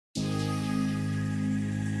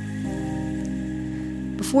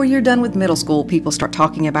Before you're done with middle school, people start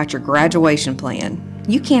talking about your graduation plan.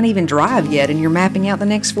 You can't even drive yet, and you're mapping out the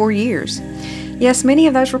next 4 years. Yes, many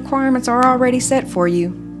of those requirements are already set for you,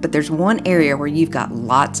 but there's one area where you've got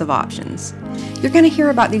lots of options. You're going to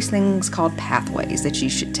hear about these things called pathways that you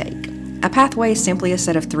should take. A pathway is simply a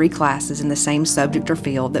set of 3 classes in the same subject or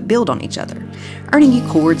field that build on each other, earning you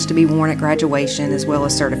cords to be worn at graduation as well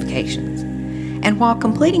as certifications. And while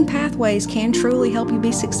completing pathways can truly help you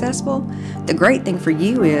be successful, the great thing for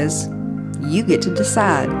you is you get to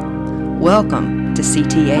decide. Welcome to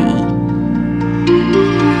CTAE.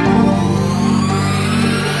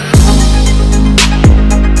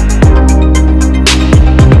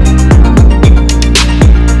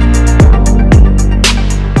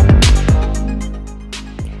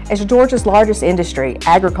 As Georgia's largest industry,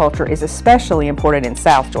 agriculture is especially important in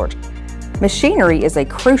South Georgia. Machinery is a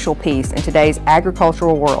crucial piece in today's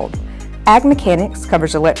agricultural world. Ag mechanics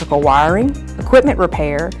covers electrical wiring, equipment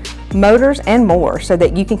repair, motors, and more so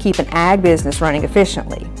that you can keep an ag business running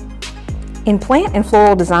efficiently. In plant and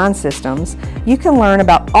floral design systems, you can learn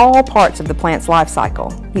about all parts of the plant's life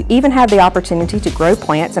cycle. You even have the opportunity to grow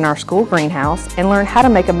plants in our school greenhouse and learn how to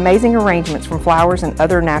make amazing arrangements from flowers and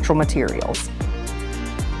other natural materials.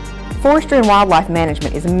 Forestry and wildlife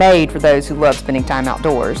management is made for those who love spending time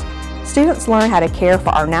outdoors. Students learn how to care for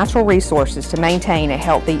our natural resources to maintain a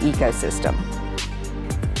healthy ecosystem.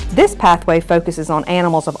 This pathway focuses on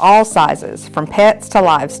animals of all sizes, from pets to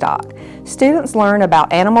livestock. Students learn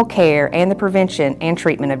about animal care and the prevention and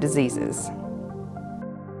treatment of diseases.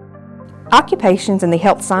 Occupations in the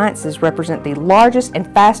health sciences represent the largest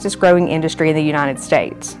and fastest growing industry in the United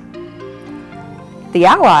States. The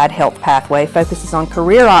Allied Health Pathway focuses on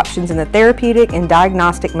career options in the therapeutic and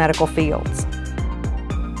diagnostic medical fields.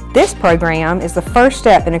 This program is the first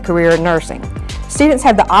step in a career in nursing. Students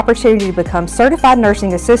have the opportunity to become certified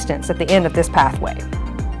nursing assistants at the end of this pathway.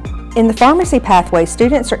 In the pharmacy pathway,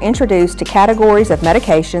 students are introduced to categories of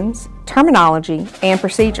medications, terminology, and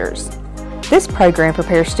procedures. This program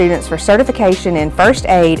prepares students for certification in first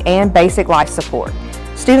aid and basic life support.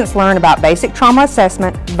 Students learn about basic trauma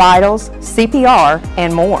assessment, vitals, CPR,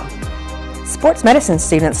 and more. Sports medicine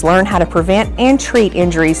students learn how to prevent and treat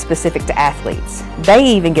injuries specific to athletes. They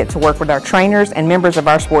even get to work with our trainers and members of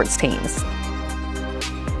our sports teams.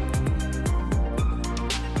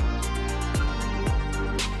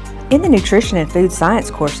 In the nutrition and food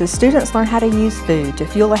science courses, students learn how to use food to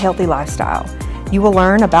fuel a healthy lifestyle. You will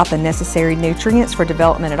learn about the necessary nutrients for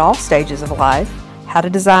development at all stages of life, how to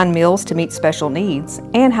design meals to meet special needs,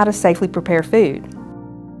 and how to safely prepare food.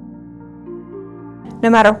 No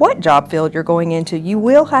matter what job field you're going into, you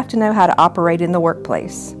will have to know how to operate in the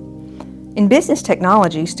workplace. In business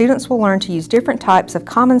technology, students will learn to use different types of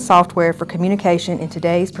common software for communication in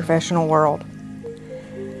today's professional world.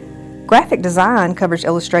 Graphic design covers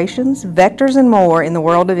illustrations, vectors, and more in the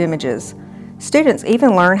world of images. Students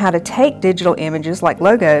even learn how to take digital images like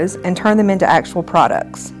logos and turn them into actual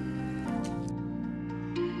products.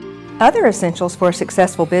 Other essentials for a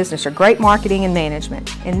successful business are great marketing and management.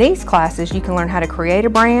 In these classes, you can learn how to create a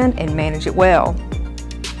brand and manage it well.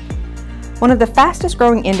 One of the fastest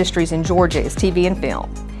growing industries in Georgia is TV and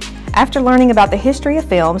film. After learning about the history of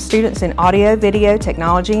film, students in audio, video,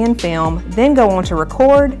 technology, and film then go on to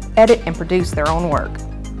record, edit, and produce their own work.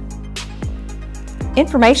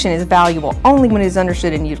 Information is valuable only when it is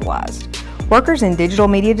understood and utilized. Workers in digital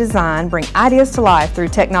media design bring ideas to life through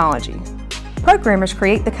technology. Programmers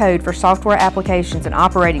create the code for software applications and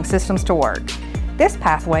operating systems to work. This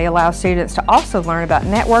pathway allows students to also learn about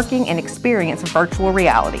networking and experience virtual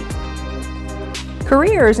reality.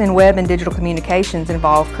 Careers in web and digital communications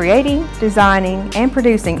involve creating, designing, and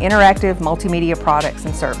producing interactive multimedia products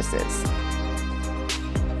and services.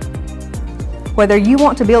 Whether you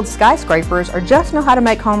want to build skyscrapers or just know how to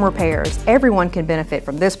make home repairs, everyone can benefit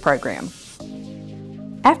from this program.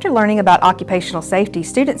 After learning about occupational safety,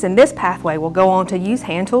 students in this pathway will go on to use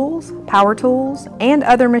hand tools, power tools, and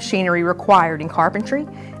other machinery required in carpentry,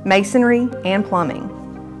 masonry, and plumbing.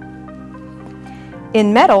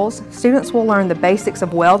 In metals, students will learn the basics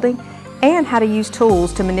of welding and how to use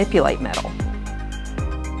tools to manipulate metal.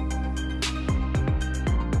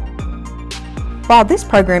 While this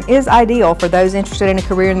program is ideal for those interested in a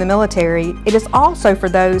career in the military, it is also for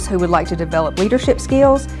those who would like to develop leadership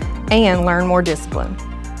skills and learn more discipline.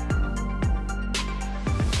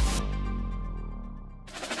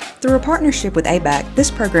 Through a partnership with ABAC,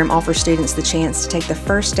 this program offers students the chance to take the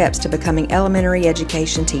first steps to becoming elementary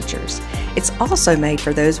education teachers. It's also made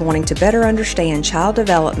for those wanting to better understand child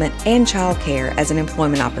development and child care as an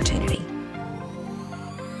employment opportunity.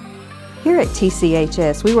 Here at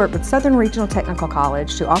TCHS, we work with Southern Regional Technical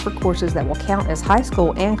College to offer courses that will count as high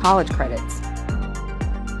school and college credits.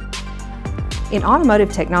 In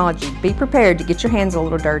automotive technology, be prepared to get your hands a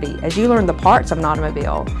little dirty as you learn the parts of an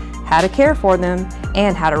automobile, how to care for them,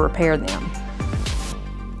 and how to repair them.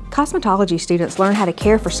 Cosmetology students learn how to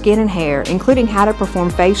care for skin and hair, including how to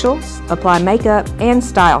perform facials, apply makeup, and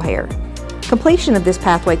style hair. Completion of this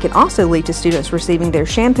pathway can also lead to students receiving their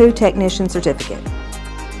shampoo technician certificate.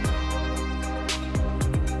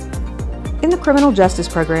 In the criminal justice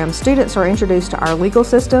program, students are introduced to our legal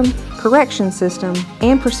system, correction system,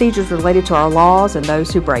 and procedures related to our laws and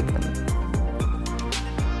those who break them.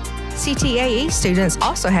 CTAE students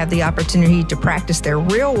also have the opportunity to practice their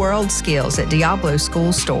real-world skills at Diablo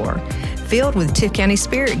School Store. Filled with Tift County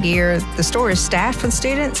Spirit gear, the store is staffed with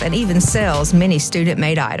students and even sells many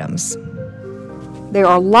student-made items. There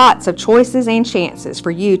are lots of choices and chances for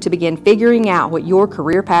you to begin figuring out what your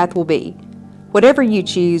career path will be. Whatever you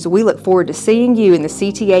choose, we look forward to seeing you in the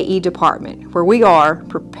CTAE department, where we are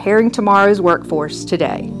preparing tomorrow's workforce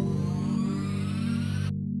today.